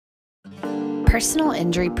Personal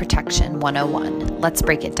Injury Protection 101. Let's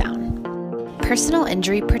break it down. Personal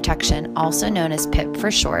Injury Protection, also known as PIP for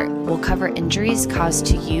short, will cover injuries caused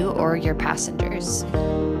to you or your passengers.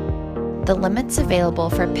 The limits available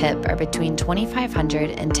for PIP are between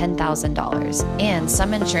 $2,500 and $10,000, and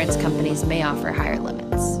some insurance companies may offer higher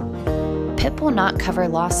limits. PIP will not cover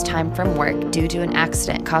lost time from work due to an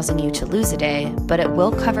accident causing you to lose a day, but it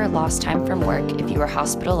will cover lost time from work if you are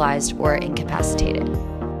hospitalized or incapacitated.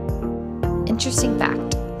 Interesting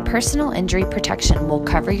fact: personal injury protection will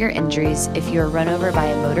cover your injuries if you are run over by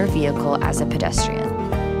a motor vehicle as a pedestrian.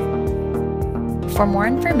 For more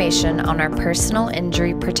information on our personal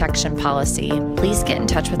injury protection policy, please get in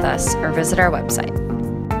touch with us or visit our website.